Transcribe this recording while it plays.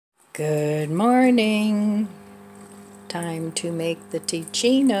Good morning. Time to make the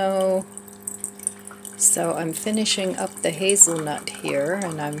ticino. So I'm finishing up the hazelnut here,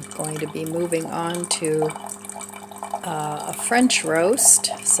 and I'm going to be moving on to a French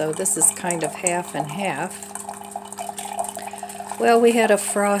roast. So this is kind of half and half. Well, we had a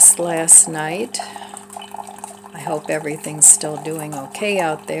frost last night. I hope everything's still doing okay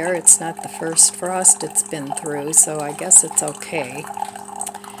out there. It's not the first frost it's been through, so I guess it's okay.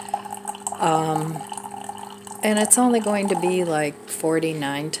 And it's only going to be like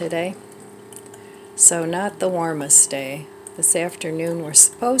 49 today, so not the warmest day. This afternoon we're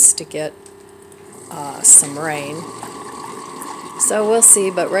supposed to get some rain, so we'll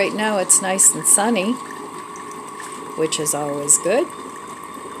see, but right now it's nice and sunny, which is always good.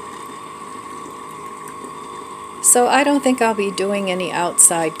 So I don't think I'll be doing any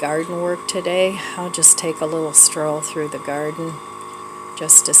outside garden work today. I'll just take a little stroll through the garden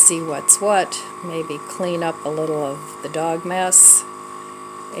just to see what's what, maybe clean up a little of the dog mess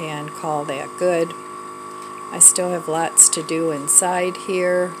and call that good. I still have lots to do inside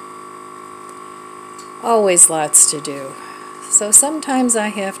here. Always lots to do. So sometimes I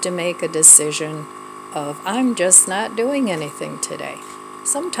have to make a decision of I'm just not doing anything today.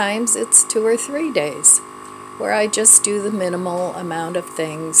 Sometimes it's 2 or 3 days where I just do the minimal amount of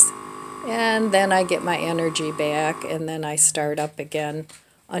things, and then I get my energy back, and then I start up again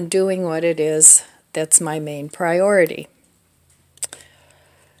on doing what it is that's my main priority.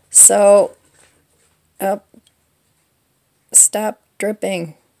 So, stop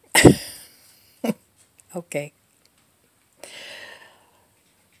dripping. Okay.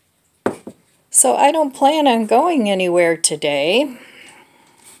 So I don't plan on going anywhere today,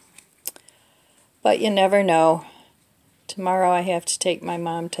 but you never know. Tomorrow I have to take my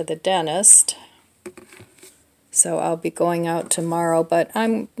mom to the dentist, so I'll be going out tomorrow, but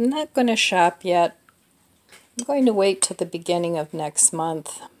I'm not going to shop yet. I'm going to wait till the beginning of next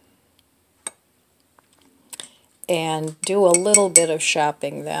month and do a little bit of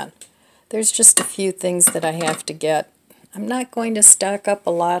shopping then. There's just a few things that I have to get. I'm not going to stock up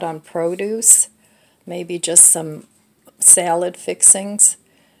a lot on produce, maybe just some salad fixings,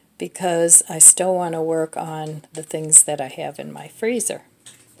 because I still want to work on the things that I have in my freezer.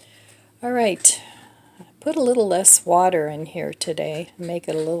 All right, I put a little less water in here today, make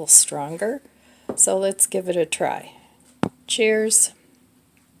it a little stronger. So let's give it a try. Cheers.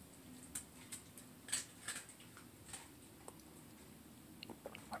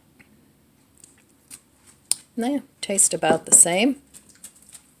 They taste about the same.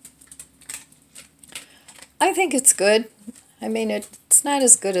 I think it's good. I mean, it's not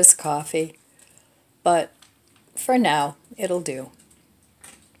as good as coffee, but for now, it'll do.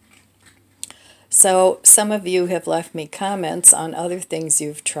 So some of you have left me comments on other things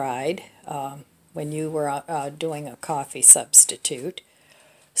you've tried when you were doing a coffee substitute.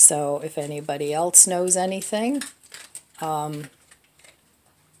 So if anybody else knows anything, and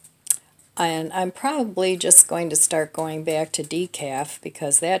I'm probably just going to start going back to decaf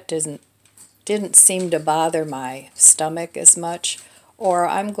because that didn't seem to bother my stomach as much. Or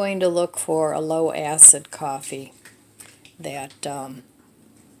I'm going to look for a low acid coffee that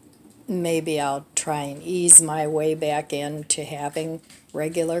maybe I'll try and ease my way back into having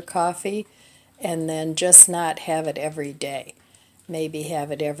regular coffee, and then just not have it every day. Maybe have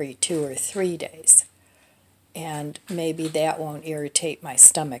it every 2 or 3 days. And maybe that won't irritate my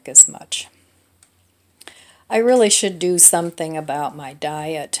stomach as much. I really should do something about my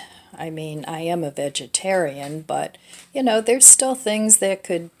diet. I mean, I am a vegetarian, but, you know, there's still things that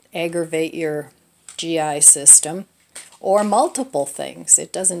could aggravate your GI system, or multiple things.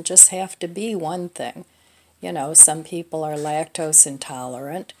 It doesn't just have to be one thing. You know, some people are lactose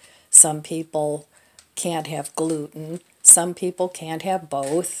intolerant. Some people can't have gluten. Some people can't have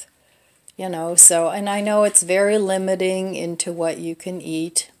both. You know, so, and I know it's very limiting into what you can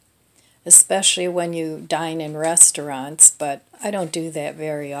eat, especially when you dine in restaurants, but I don't do that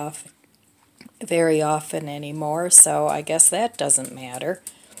very often anymore, so I guess that doesn't matter.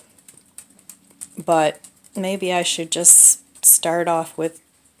 But maybe I should just start off with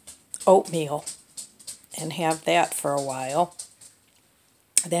oatmeal and have that for a while.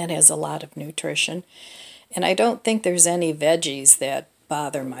 That has a lot of nutrition. And I don't think there's any veggies that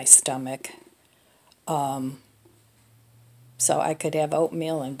bother my stomach. So I could have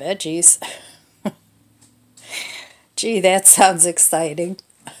oatmeal and veggies. Gee, that sounds exciting.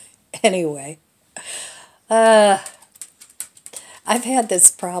 Anyway, I've had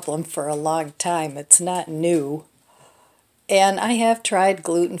this problem for a long time. It's not new. And I have tried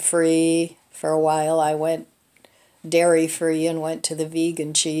gluten-free for a while. I went dairy-free and went to the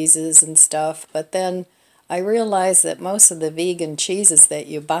vegan cheeses and stuff. But then I realized that most of the vegan cheeses that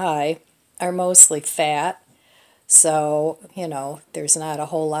you buy are mostly fat. So, there's not a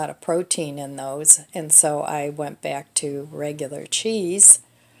whole lot of protein in those. And so I went back to regular cheese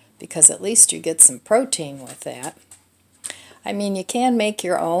because at least you get some protein with that. I mean, you can make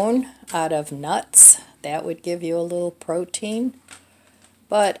your own out of nuts. That would give you a little protein.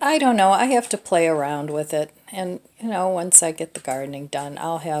 But I don't know. I have to play around with it. And, once I get the gardening done,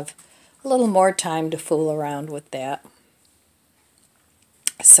 I'll have a little more time to fool around with that.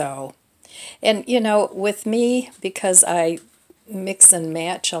 So, and with me, because I mix and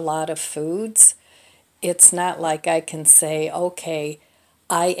match a lot of foods, it's not like I can say, okay,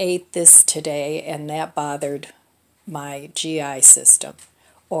 I ate this today and that bothered my GI system,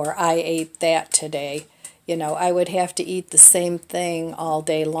 or I ate that today. I would have to eat the same thing all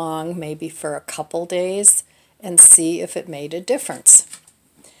day long, maybe for a couple days, and see if it made a difference.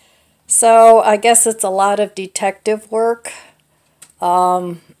 So I guess it's a lot of detective work.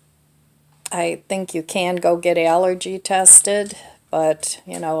 I think you can go get allergy tested, but,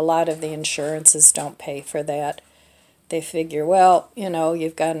 a lot of the insurances don't pay for that. They figure, well,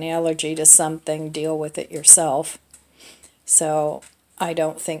 you've got an allergy to something, deal with it yourself. So I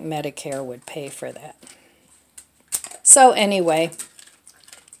don't think Medicare would pay for that. So anyway,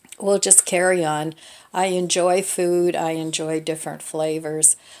 we'll just carry on. I enjoy food. I enjoy different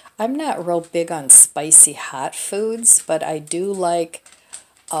flavors. I'm not real big on spicy hot foods, but I do like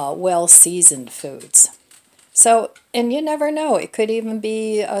well-seasoned foods. So, and you never know, it could even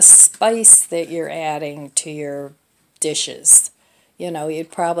be a spice that you're adding to your dishes.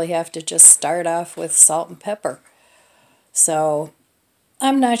 You'd probably have to just start off with salt and pepper. So,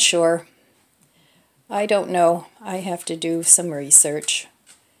 I'm not sure. I don't know. I have to do some research.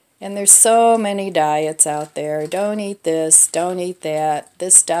 And there's so many diets out there. Don't eat this, don't eat that.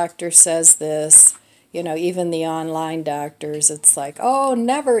 This doctor says this. Even the online doctors, it's like, oh,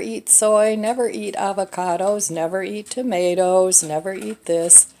 never eat soy, never eat avocados, never eat tomatoes, never eat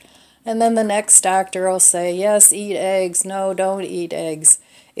this. And then the next doctor will say, yes, eat eggs. No, don't eat eggs.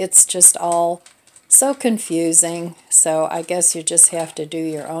 It's just all so confusing. So I guess you just have to do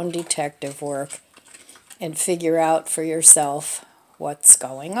your own detective work and figure out for yourself what's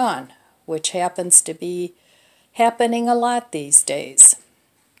going on, which happens to be happening a lot these days.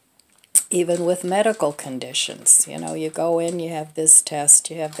 Even with medical conditions. You go in, you have this test,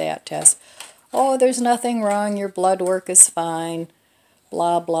 you have that test. Oh, there's nothing wrong, your blood work is fine,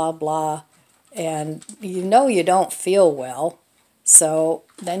 blah, blah, blah. And you don't feel well, so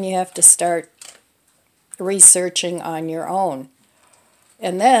then you have to start researching on your own.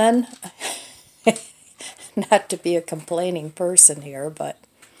 And then, not to be a complaining person here, but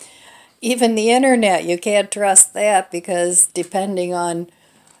even the internet, you can't trust that because depending on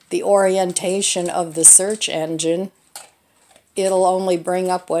the orientation of the search engine, it'll only bring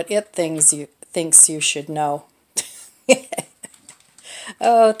up what it thinks you should know.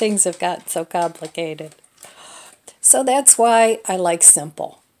 Oh, things have gotten so complicated. So that's why I like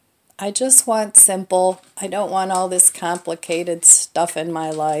simple. I just want simple. I don't want all this complicated stuff in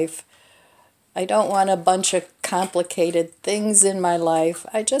my life. I don't want a bunch of complicated things in my life.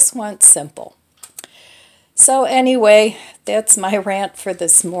 I just want simple. So anyway, that's my rant for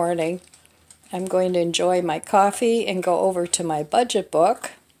this morning. I'm going to enjoy my coffee and go over to my budget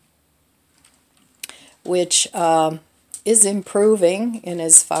book, which is improving in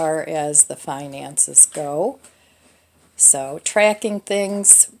as far as the finances go. So tracking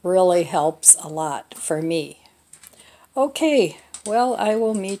things really helps a lot for me. Okay, well, I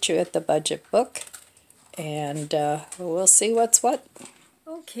will meet you at the budget book, and we'll see what's what.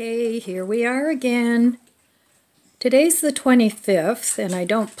 Okay, here we are again. Today's the 25th, and I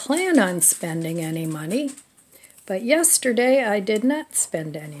don't plan on spending any money, but yesterday I did not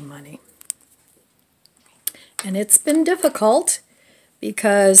spend any money. And it's been difficult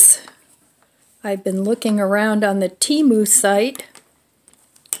because I've been looking around on the Temu site,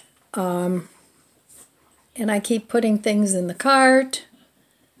 and I keep putting things in the cart,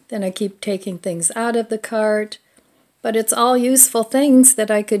 then I keep taking things out of the cart, but it's all useful things that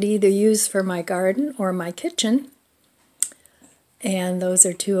I could either use for my garden or my kitchen. And those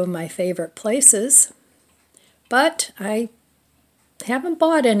are two of my favorite places. But I haven't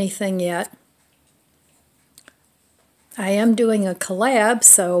bought anything yet. I am doing a collab,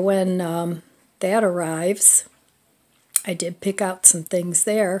 so when that arrives, I did pick out some things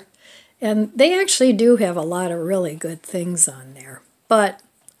there. And they actually do have a lot of really good things on there. But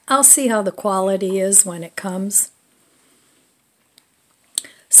I'll see how the quality is when it comes.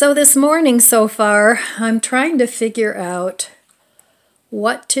 So this morning so far, I'm trying to figure out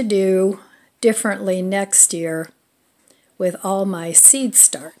what to do differently next year with all my seed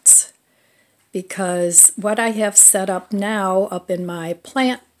starts. Because what I have set up now up in my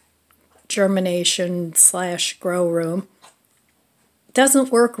plant germination / grow room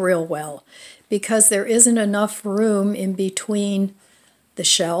doesn't work real well because there isn't enough room in between the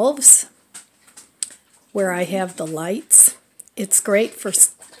shelves where I have the lights. It's great for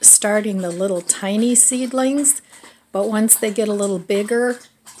starting the little tiny seedlings, but once they get a little bigger,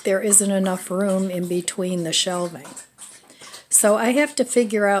 there isn't enough room in between the shelving. So I have to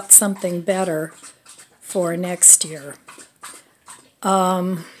figure out something better for next year.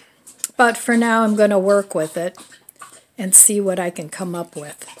 But for now, I'm going to work with it and see what I can come up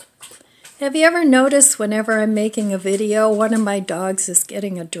with. Have you ever noticed whenever I'm making a video, one of my dogs is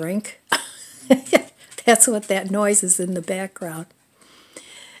getting a drink? That's what that noise is in the background.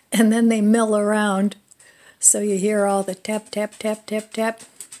 And then they mill around, so you hear all the tap, tap, tap, tap, tap.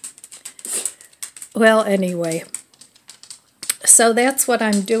 Well, anyway, so that's what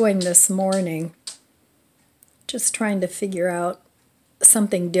I'm doing this morning. Just trying to figure out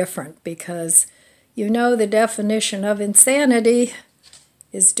something different because you know the definition of insanity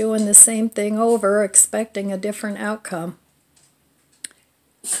is doing the same thing over, expecting a different outcome.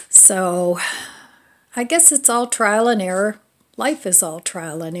 So I guess it's all trial and error. Life is all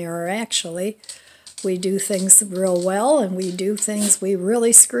trial and error, actually. We do things real well, and we do things, we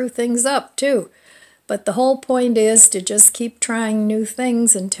really screw things up, too. But the whole point is to just keep trying new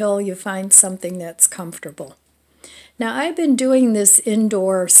things until you find something that's comfortable. Now, I've been doing this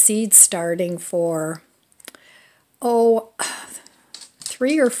indoor seed starting for,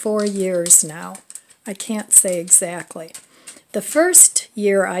 3 or 4 years now. I can't say exactly. The first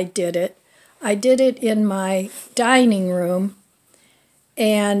year I did it in my dining room,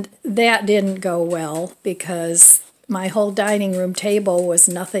 and that didn't go well because my whole dining room table was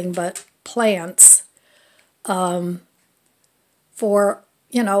nothing but plants for,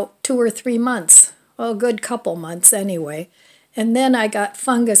 2 or 3 months. Well, a good couple months anyway. And then I got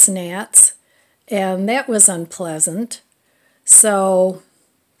fungus gnats, and that was unpleasant. So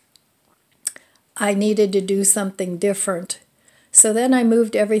I needed to do something different. So then I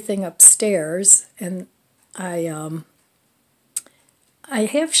moved everything upstairs, and I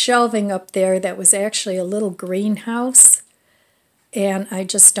have shelving up there that was actually a little greenhouse, and I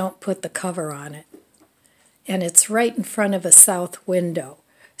just don't put the cover on it. And it's right in front of a south window.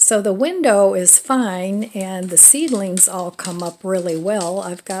 So the window is fine, and the seedlings all come up really well.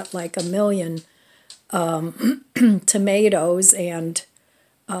 I've got like 1 million tomatoes and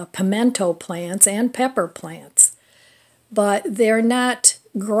pimento plants and pepper plants. But they're not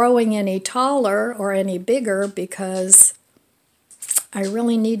growing any taller or any bigger because I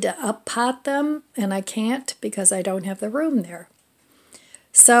really need to up-pot them, and I can't because I don't have the room there.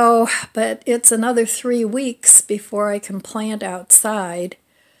 So, but it's another 3 weeks before I can plant outside,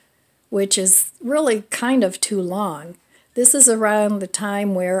 which is really kind of too long. This is around the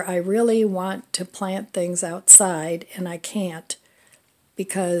time where I really want to plant things outside, and I can't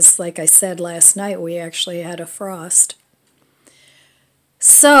because, like I said last night, we actually had a frost.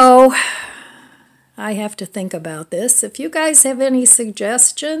 So I have to think about this. If you guys have any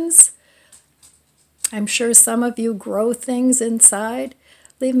suggestions, I'm sure some of you grow things inside.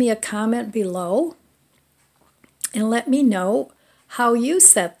 Leave me a comment below and let me know how you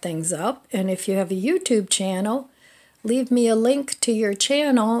set things up. And if you have a YouTube channel, leave me a link to your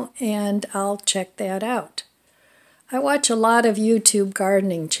channel and I'll check that out. I watch a lot of YouTube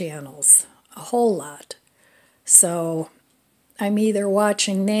gardening channels, a whole lot. So I'm either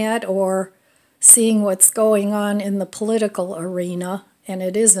watching that or seeing what's going on in the political arena, and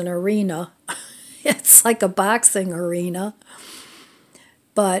it is an arena. It's like a boxing arena.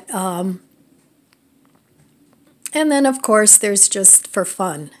 But, and then of course there's just for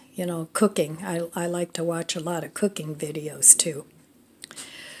fun, cooking. I like to watch a lot of cooking videos too.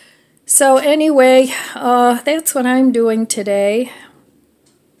 So anyway, that's what I'm doing today.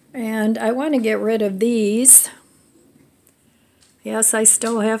 And I want to get rid of these. Yes, I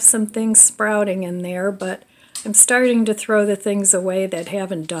still have some things sprouting in there, but I'm starting to throw the things away that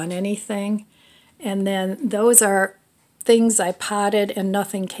haven't done anything. And then those are things I potted and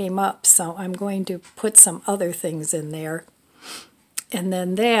nothing came up, so I'm going to put some other things in there. And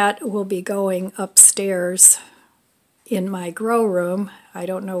then that will be going upstairs in my grow room. I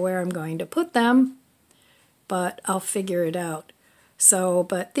don't know where I'm going to put them, but I'll figure it out. So,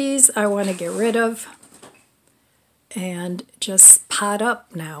 but these I want to get rid of and just pot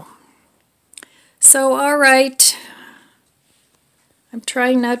up now. So, all right, I'm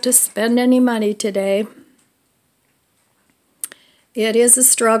trying not to spend any money today. It is a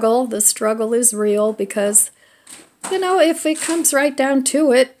struggle. The struggle is real because, you know, if it comes right down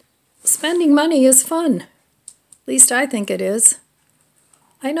to it, spending money is fun. At least I think it is.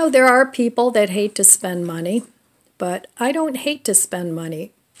 I know there are people that hate to spend money, but I don't hate to spend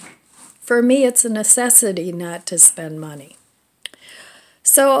money. For me, it's a necessity not to spend money.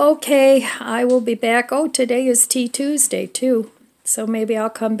 So, okay, I will be back. Oh, today is Tea Tuesday, too. So maybe I'll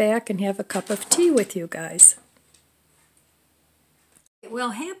come back and have a cup of tea with you guys.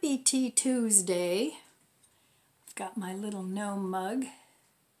 Well, happy Tea Tuesday. I've got my little gnome mug.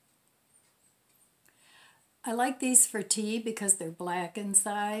 I like these for tea because they're black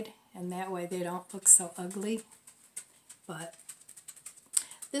inside, and that way they don't look so ugly. But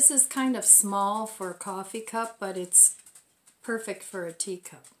this is kind of small for a coffee cup, but it's perfect for a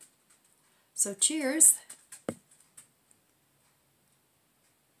teacup. So cheers.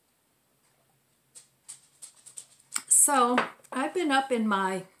 So I've been up in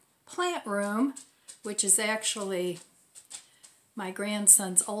my plant room, which is actually my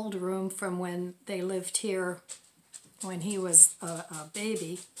grandson's old room from when they lived here when he was a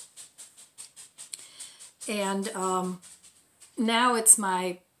baby. And now it's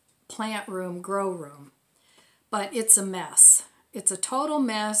my plant room, grow room. But it's a mess. It's a total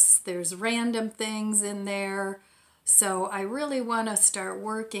mess. There's random things in there. So I really want to start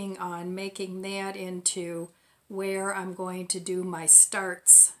working on making that into where I'm going to do my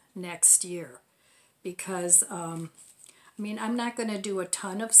starts next year. Because, I mean, I'm not going to do a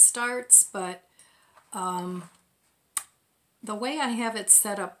ton of starts, but the way I have it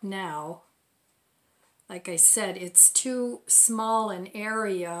set up now, like I said, it's too small an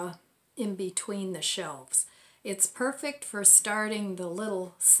area in between the shelves. It's perfect for starting the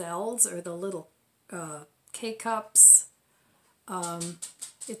little cells or the little K-cups.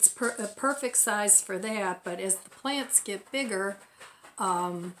 It's a perfect size for that, but as the plants get bigger,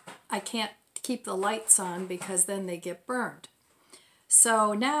 I can't keep the lights on because then they get burned.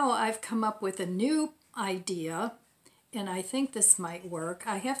 So now I've come up with a new idea, and I think this might work.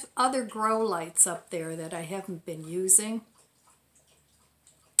 I have other grow lights up there that I haven't been using.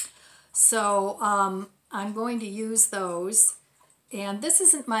 So I'm going to use those. And this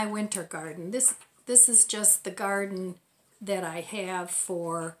isn't my winter garden. This is just the garden that I have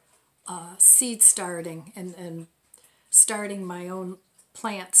for seed starting and starting my own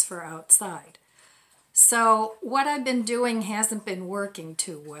plants for outside. So what I've been doing hasn't been working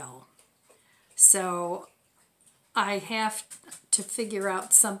too well. So I have to figure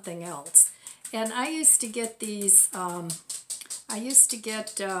out something else. And I used to get these, I used to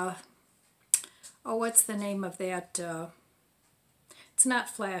get, oh, what's the name of that? It's not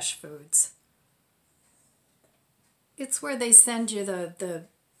Flash Foods. It's where they send you the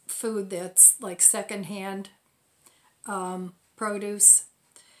food that's like secondhand produce.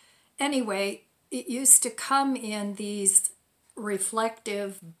 Anyway, it used to come in these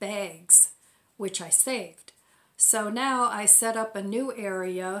reflective bags, which I saved. So now I set up a new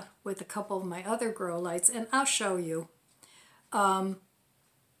area with a couple of my other grow lights, and I'll show you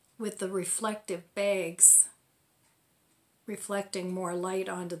with the reflective bags reflecting more light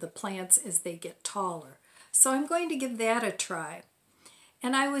onto the plants as they get taller. So I'm going to give that a try.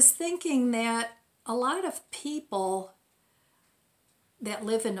 And I was thinking that a lot of people that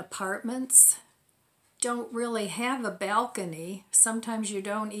live in apartments don't really have a balcony. Sometimes you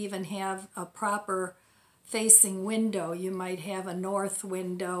don't even have a proper facing window. You might have a north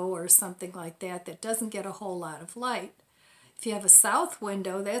window or something like that that doesn't get a whole lot of light. If you have a south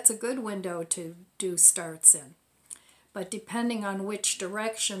window, that's a good window to do starts in. But depending on which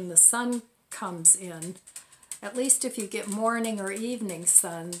direction the sun comes in, at least if you get morning or evening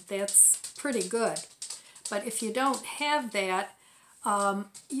sun, that's pretty good. But if you don't have that,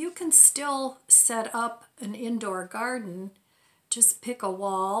 you can still set up an indoor garden. Just pick a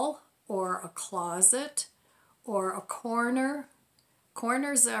wall or a closet or a corner.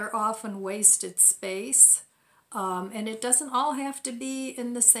 Corners are often wasted space, and it doesn't all have to be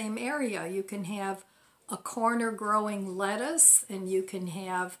in the same area. You can have a corner growing lettuce, and you can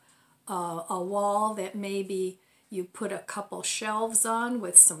have a wall that maybe you put a couple shelves on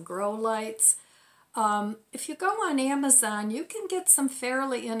with some grow lights. If you go on Amazon, you can get some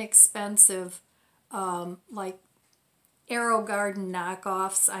fairly inexpensive, like Arrow Garden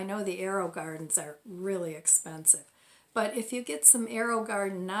knockoffs. I know the Arrow Gardens are really expensive, but if you get some Arrow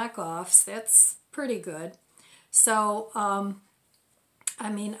Garden knockoffs, that's pretty good. So, I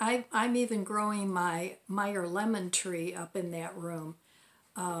mean, I'm even growing my Meyer lemon tree up in that room,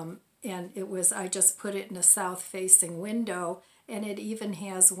 and I just put it in a south-facing window, and it even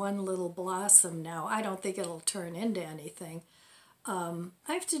has one little blossom now. I don't think it'll turn into anything. I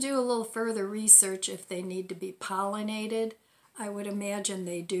have to do a little further research if they need to be pollinated. I would imagine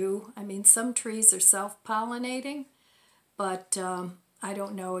they do. I mean, some trees are self-pollinating, but I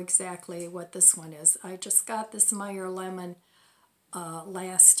don't know exactly what this one is. I just got this Meyer lemon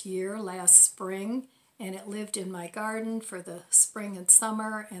last spring, and it lived in my garden for the spring and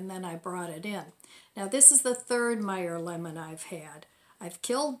summer, and then I brought it in. Now this is the third Meyer lemon I've had. I've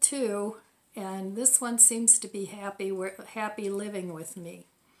killed two, and this one seems to be happy living with me.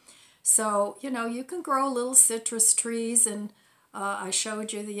 So, you know, you can grow little citrus trees, and I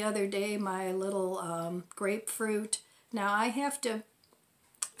showed you the other day my little grapefruit. Now I have to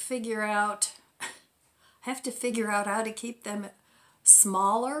figure out how to keep them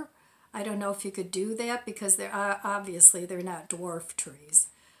smaller. I don't know if you could do that because they're obviously they're not dwarf trees.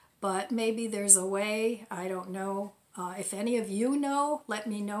 But maybe there's a way, I don't know. If any of you know, let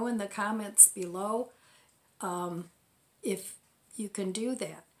me know in the comments below if you can do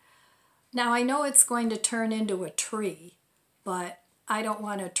that. Now I know it's going to turn into a tree, but I don't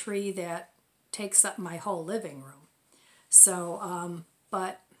want a tree that takes up my whole living room. So,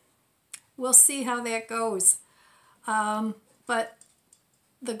 but we'll see how that goes. But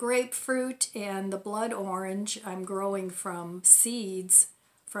the grapefruit and the blood orange I'm growing from seeds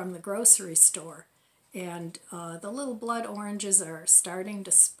from the grocery store. And the little blood oranges are starting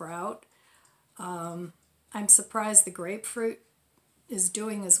to sprout. I'm surprised the grapefruit is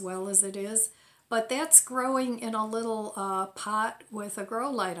doing as well as it is. But that's growing in a little pot with a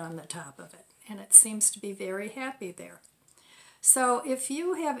grow light on the top of it. And it seems to be very happy there. So if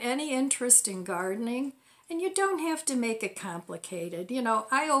you have any interest in gardening, and you don't have to make it complicated. You know,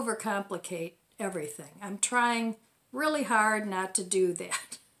 I overcomplicate everything. I'm trying really hard not to do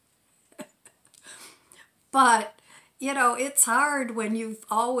that. But, you know, it's hard when you've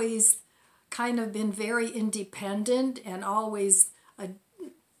always kind of been very independent and always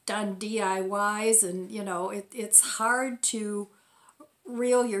done DIYs, and, you know, it's hard to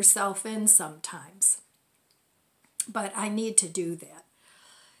reel yourself in sometimes. But I need to do that.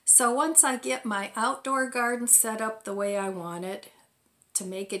 So once I get my outdoor garden set up the way I want it, to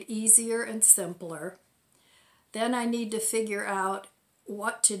make it easier and simpler, then I need to figure out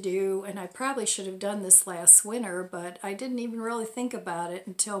what to do, and I probably should have done this last winter, but I didn't even really think about it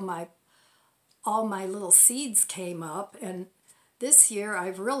until all my little seeds came up. And this year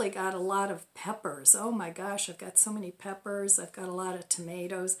I've really got a lot of peppers. Oh my gosh, I've got so many peppers. I've got a lot of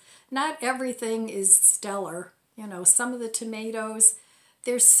tomatoes. Not everything is stellar. You know, some of the tomatoes,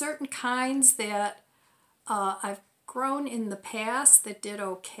 there's certain kinds that I've grown in the past that did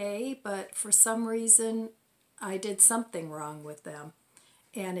okay, but for some reason I did something wrong with them.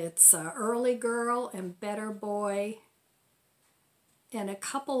 And it's Early Girl and Better Boy and a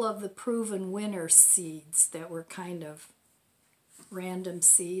couple of the Proven Winner seeds that were kind of random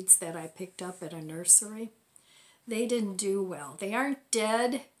seeds that I picked up at a nursery. They didn't do well. They aren't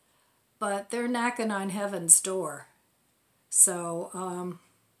dead, but they're knocking on heaven's door. So,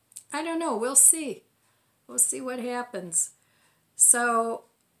 I don't know. We'll see. We'll see what happens. So,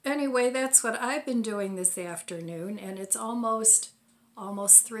 anyway, that's what I've been doing this afternoon, and it's almost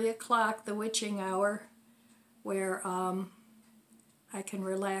 3 o'clock, the witching hour, where I can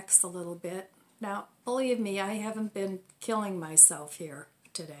relax a little bit. Now, believe me, I haven't been killing myself here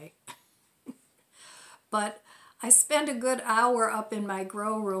today. But I spent a good hour up in my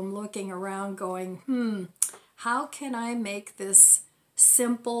grow room looking around going, how can I make this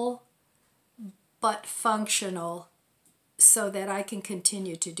simple but functional so that I can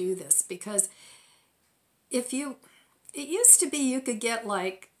continue to do this? Because it used to be you could get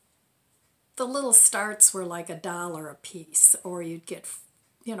like, the little starts were like $1 a piece, or you'd get,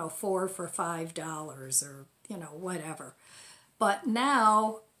 you know, 4 for $5 or, you know, whatever. But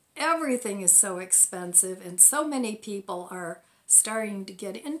now everything is so expensive, and so many people are starting to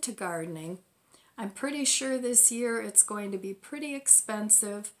get into gardening. I'm pretty sure this year it's going to be pretty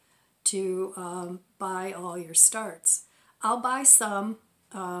expensive to buy all your starts. I'll buy some.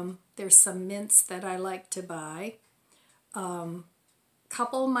 There's some mints that I like to buy.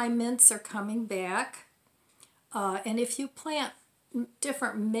 Couple of my mints are coming back. And if you plant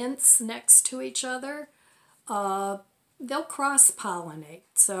different mints next to each other, they'll cross-pollinate.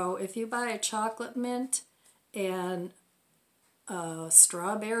 So if you buy a chocolate mint and a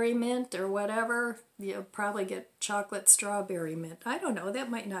strawberry mint or whatever, you'll probably get chocolate strawberry mint. I don't know, that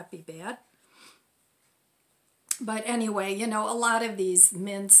might not be bad. But anyway, you know, a lot of these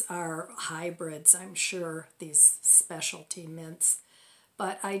mints are hybrids, I'm sure, these specialty mints.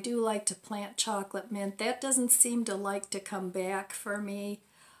 but I do like to plant chocolate mint. That doesn't seem to like to come back for me.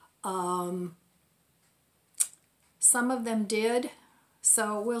 Some of them did,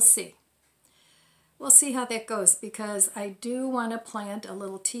 so we'll see. We'll see how that goes, because I do want to plant a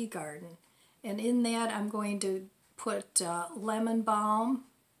little tea garden. And in that I'm going to put lemon balm,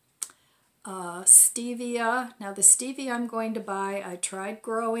 stevia. Now the stevia I'm going to buy, I tried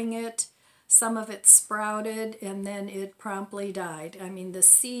growing it. Some of it sprouted and then it promptly died. I mean, the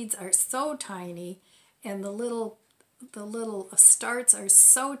seeds are so tiny and the little starts are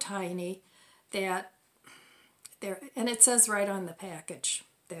so tiny that and it says right on the package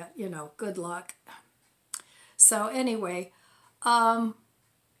that, you know, good luck. So anyway, so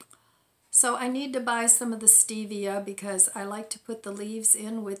I need to buy some of the stevia because I like to put the leaves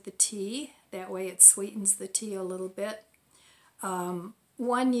in with the tea. That way it sweetens the tea a little bit.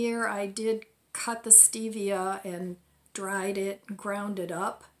 One year I did cut the stevia and dried it and ground it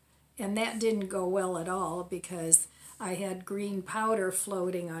up, and that didn't go well at all because I had green powder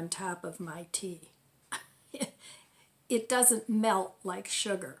floating on top of my tea. It doesn't melt like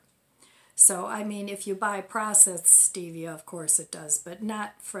sugar. So, I mean, if you buy processed stevia, of course it does, but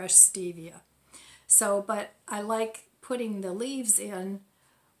not fresh stevia. So, but I like putting the leaves in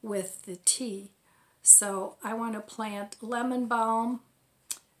with the tea. So I want to plant lemon balm.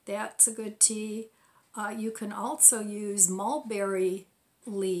 That's a good tea. You can also use mulberry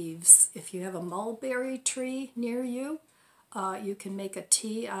leaves. If you have a mulberry tree near you, you can make a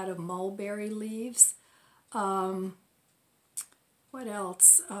tea out of mulberry leaves. What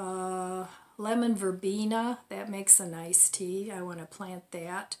else? Lemon verbena, that makes a nice tea. I want to plant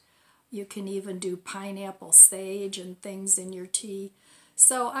that. You can even do pineapple sage and things in your tea.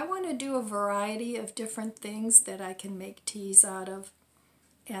 So I want to do a variety of different things that I can make teas out of,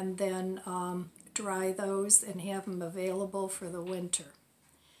 and then dry those and have them available for the winter.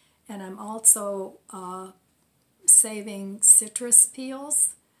 And I'm also saving citrus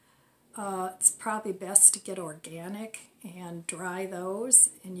peels. It's probably best to get organic and dry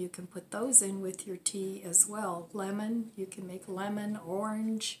those, and you can put those in with your tea as well. Lemon, you can make lemon,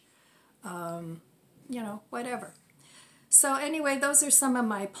 orange, you know, whatever. So anyway, those are some of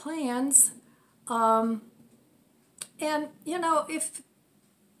my plans. And, you know, if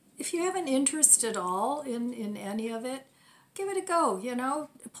you have an interest at all in any of it, give it a go, you know.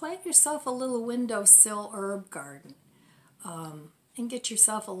 Plant yourself a little windowsill herb garden. And get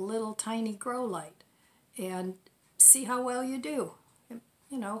yourself a little tiny grow light and see how well you do.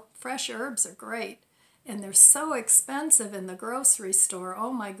 You know, fresh herbs are great, and they're so expensive in the grocery store.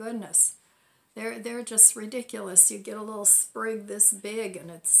 Oh my goodness, they're just ridiculous. You get a little sprig this big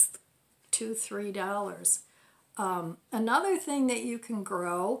and it's $2-3. Another thing that you can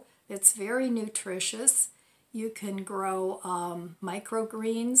grow that's very nutritious, you can grow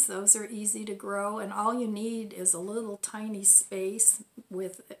microgreens. Those are easy to grow, and all you need is a little tiny space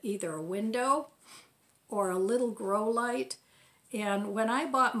with either a window or a little grow light. And when I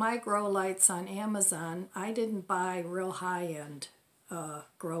bought my grow lights on Amazon, I didn't buy real high-end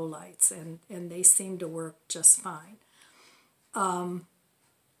grow lights, and they seem to work just fine.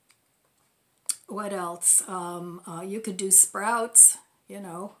 What else? You could do sprouts. You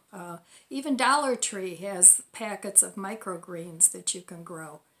know, even Dollar Tree has packets of microgreens that you can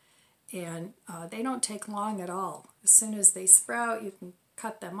grow, and they don't take long at all. As soon as they sprout, you can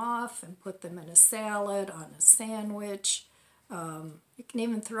cut them off and put them in a salad, on a sandwich. You can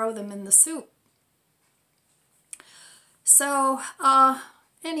even throw them in the soup. So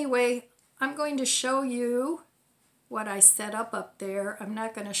anyway, I'm going to show you what I set up there. I'm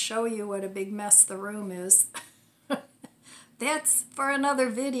not going to show you what a big mess the room is. That's for another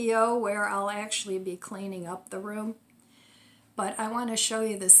video where I'll actually be cleaning up the room. But I want to show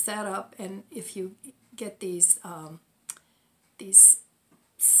you the setup, and if you get these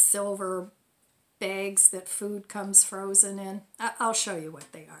silver bags that food comes frozen in, I'll show you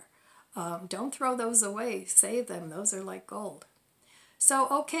what they are. Don't throw those away. Save them. Those are like gold. So,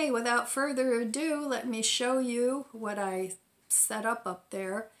 okay, without further ado, let me show you what I set up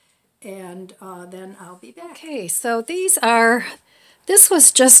there, and then I'll be back. Okay, so this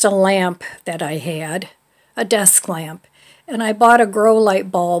was just a lamp that I had, a desk lamp, and I bought a grow light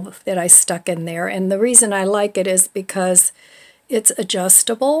bulb that I stuck in there, and the reason I like it is because it's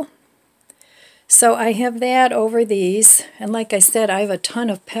adjustable. So I have that over these, and like I said, I have a ton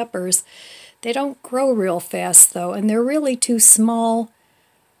of peppers. They don't grow real fast though, and they're really too small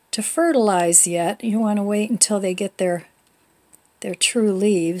to fertilize yet. You want to wait until they get their true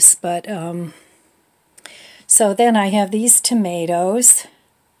leaves. But so then I have these tomatoes.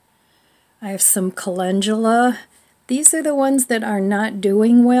 I have some calendula. these are the ones that are not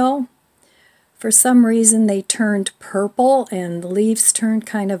doing well. For some reason they turned purple and the leaves turned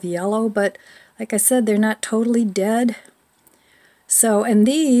kind of yellow, but like I said, they're not totally dead. So, and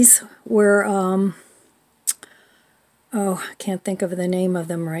these were, oh, I can't think of the name of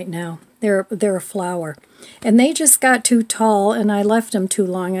them right now. They're a flower. And they just got too tall and I left them too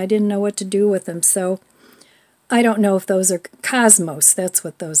long. I didn't know what to do with them, so I don't know if those are Cosmos, that's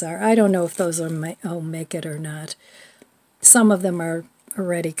what those are. I don't know if those are make it or not. Some of them are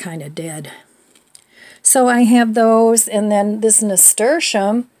already kind of dead. So I have those, and then this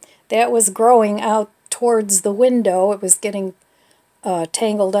nasturtium, that was growing out towards the window. It was getting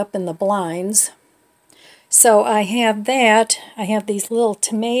tangled up in the blinds. So I have that. I have these little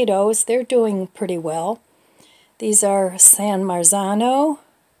tomatoes. They're doing pretty well. These are San Marzano.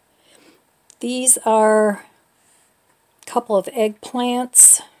 These are a couple of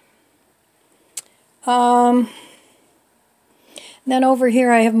eggplants. Then over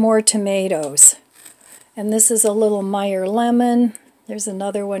here I have more tomatoes. And this is a little Meyer lemon. There's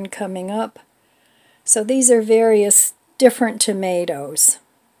another one coming up. So these are various different tomatoes.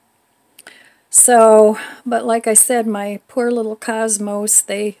 So, but like I said, my poor little Cosmos,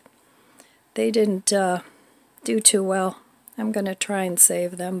 they didn't do too well. I'm going to try and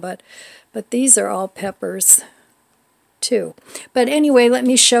save them, but these are all peppers too. But anyway, let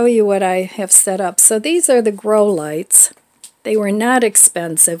me show you what I have set up. So these are the grow lights. They were not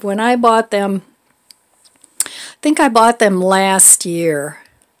expensive. When I bought them, I think I bought them last year.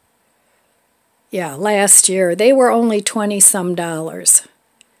 Yeah, last year. They were only $20-some.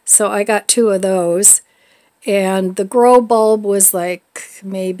 So I got 2 of those. And the grow bulb was like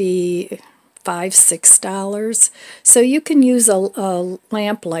maybe $5-6. So you can use a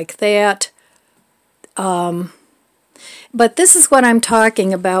lamp like that. But this is what I'm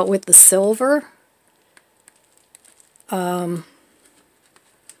talking about with the silver.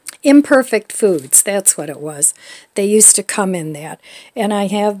 Imperfect Foods, that's what it was. They used to come in that. And I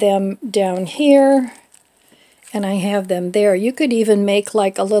have them down here, and I have them there. You could even make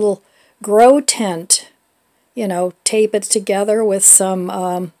like a little grow tent, you know, tape it together with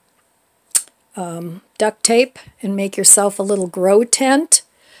some duct tape and make yourself a little grow tent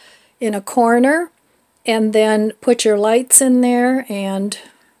in a corner, and then put your lights in there, and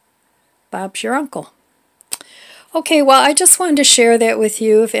Bob's your uncle. Okay, well, I just wanted to share that with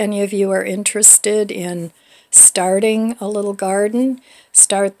you. If any of you are interested in starting a little garden,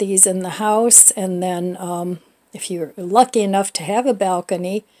 start these in the house, and then if you're lucky enough to have a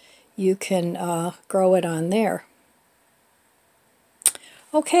balcony, you can grow it on there.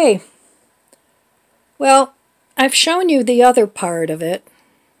 Okay, well, I've shown you the other part of it.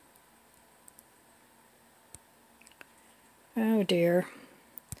 Oh dear.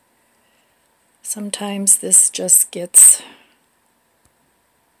 Sometimes this just gets...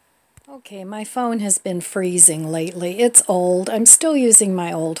 Okay, my phone has been freezing lately. It's old. I'm still using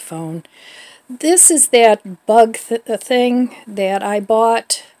my old phone. This is that bug thing that I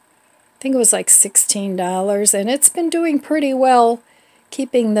bought. I think it was like $16, and it's been doing pretty well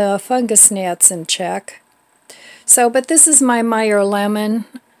keeping the fungus gnats in check. So, but this is my Meyer lemon.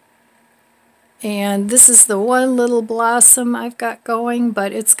 And this is the one little blossom I've got going,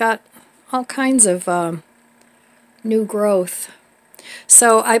 but it's got all kinds of new growth.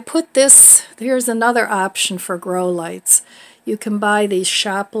 So I put this, here's another option for grow lights. You can buy these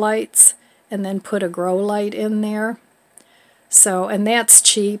shop lights and then put a grow light in there. So, and that's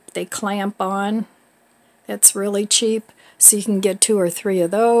cheap. They clamp on. That's really cheap. So you can get 2 or 3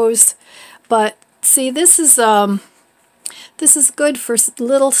 of those. But see, this is good for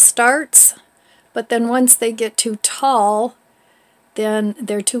little starts. But then once they get too tall, then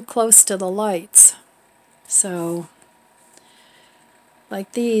they're too close to the lights. So,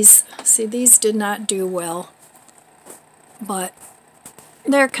 like these, see, these did not do well, but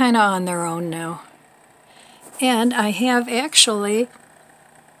they're kind of on their own now. And I have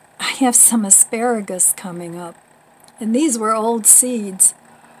some asparagus coming up, and these were old seeds.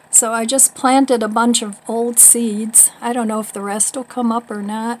 So I just planted a bunch of old seeds. I don't know if the rest will come up or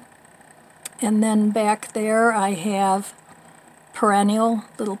not. And then back there I have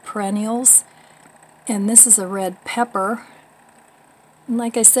little perennials, and this is a red pepper. And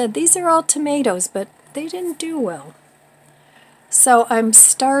like I said, these are all tomatoes, but they didn't do well. So I'm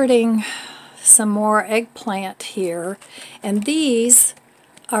starting some more eggplant here, and these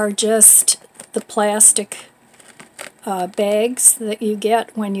are just the plastic bags that you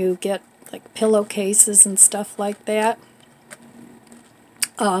get when you get like pillowcases and stuff like that.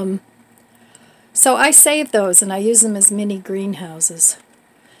 So I save those and I use them as mini greenhouses.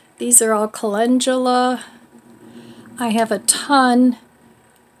 These are all calendula. I have a ton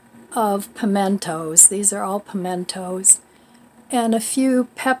of pimentos. These are all pimentos. And a few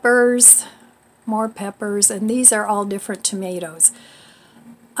peppers, more peppers, and these are all different tomatoes.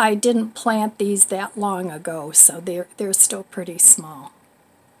 I didn't plant these that long ago, so they're still pretty small.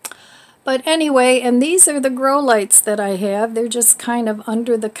 But anyway, and these are the grow lights that I have. They're just kind of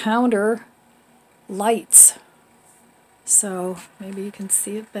under the counter lights. So maybe you can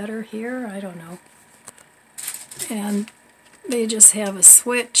see it better here, I don't know. And they just have a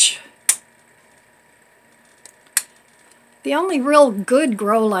switch. The only real good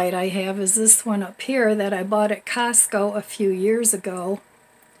grow light I have is this one up here that I bought at Costco a few years ago.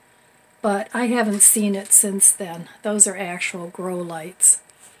 But I haven't seen it since then. Those are actual grow lights.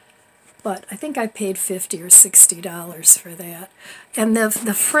 But I think I paid $50 or $60 for that. And the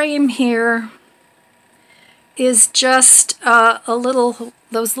frame here is just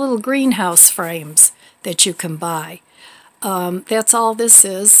those little greenhouse frames that you can buy. That's all this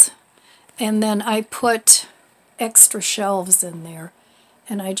is. And then I put extra shelves in there,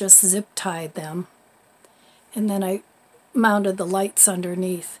 and I just zip tied them. And then I mounted the lights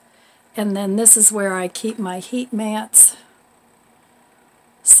underneath. And then this is where I keep my heat mats.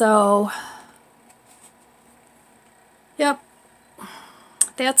 So, yep,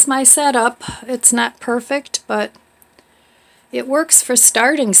 that's my setup. It's not perfect, but it works for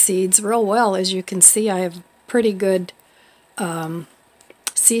starting seeds real well. As you can see, I have pretty good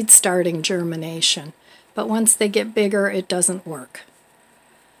seed starting germination. But once they get bigger, it doesn't work.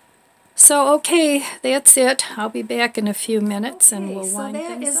 So, okay, that's it. I'll be back in a few minutes and we'll wind things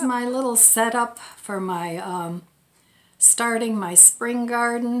up. So that is my little setup for my starting my spring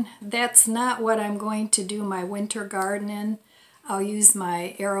garden. That's not what I'm going to do my winter garden in. I'll use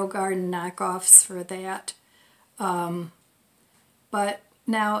my Arrow Garden knockoffs for that. But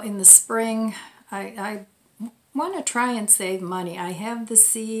now in the spring, I want to try and save money. I have the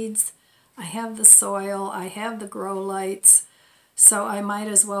seeds, I have the soil, I have the grow lights, so I might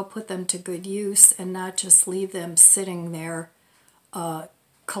as well put them to good use and not just leave them sitting there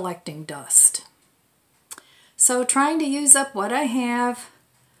collecting dust. So trying to use up what I have,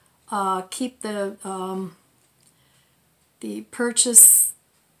 keep the purchase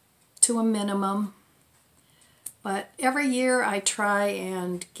to a minimum, but every year I try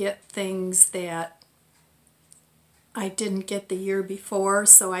and get things that I didn't get the year before,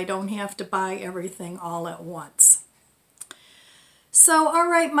 so I don't have to buy everything all at once. So, all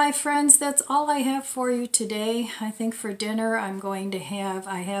right, my friends, that's all I have for you today. I think for dinner I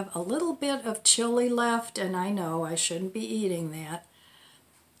have a little bit of chili left, and I know I shouldn't be eating that.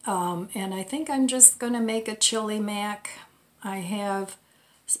 And I think I'm just going to make a chili mac. I have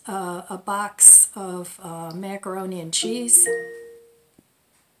a box of macaroni and cheese.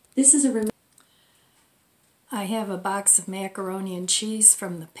 I have a box of macaroni and cheese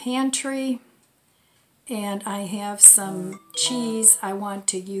from the pantry. And I have some cheese I want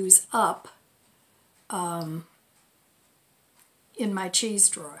to use up in my cheese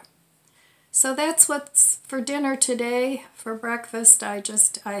drawer. So that's what's for dinner today. For breakfast, I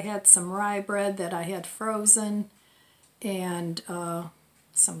had some rye bread that I had frozen, and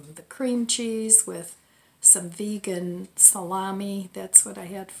some of the cream cheese with some vegan salami. That's what I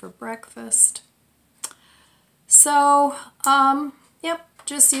had for breakfast. So, yep.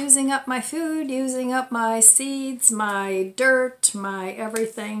 Just using up my food, using up my seeds, my dirt, my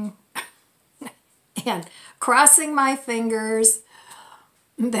everything, and crossing my fingers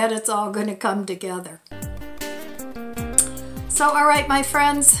that it's all going to come together. So, all right, my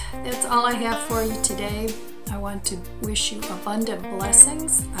friends, that's all I have for you today. I want to wish you abundant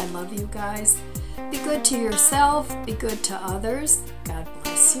blessings. I love you guys. Be good to yourself, be good to others. God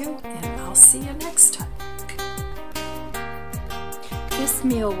bless you, and I'll see you next time. This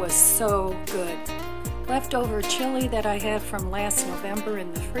meal was so good. Leftover chili that I had from last November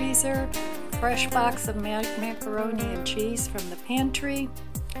in the freezer, fresh box of macaroni and cheese from the pantry,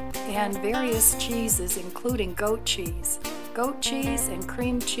 and various cheeses including goat cheese and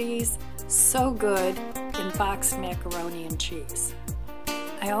cream cheese, so good in boxed macaroni and cheese.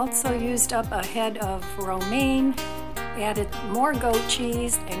 I also used up a head of romaine, added more goat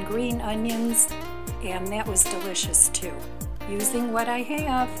cheese and green onions, and that was delicious too. Using what I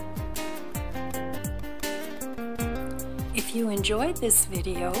have. If you enjoyed this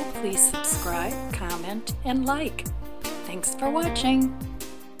video, please subscribe, comment, and like. Thanks for watching.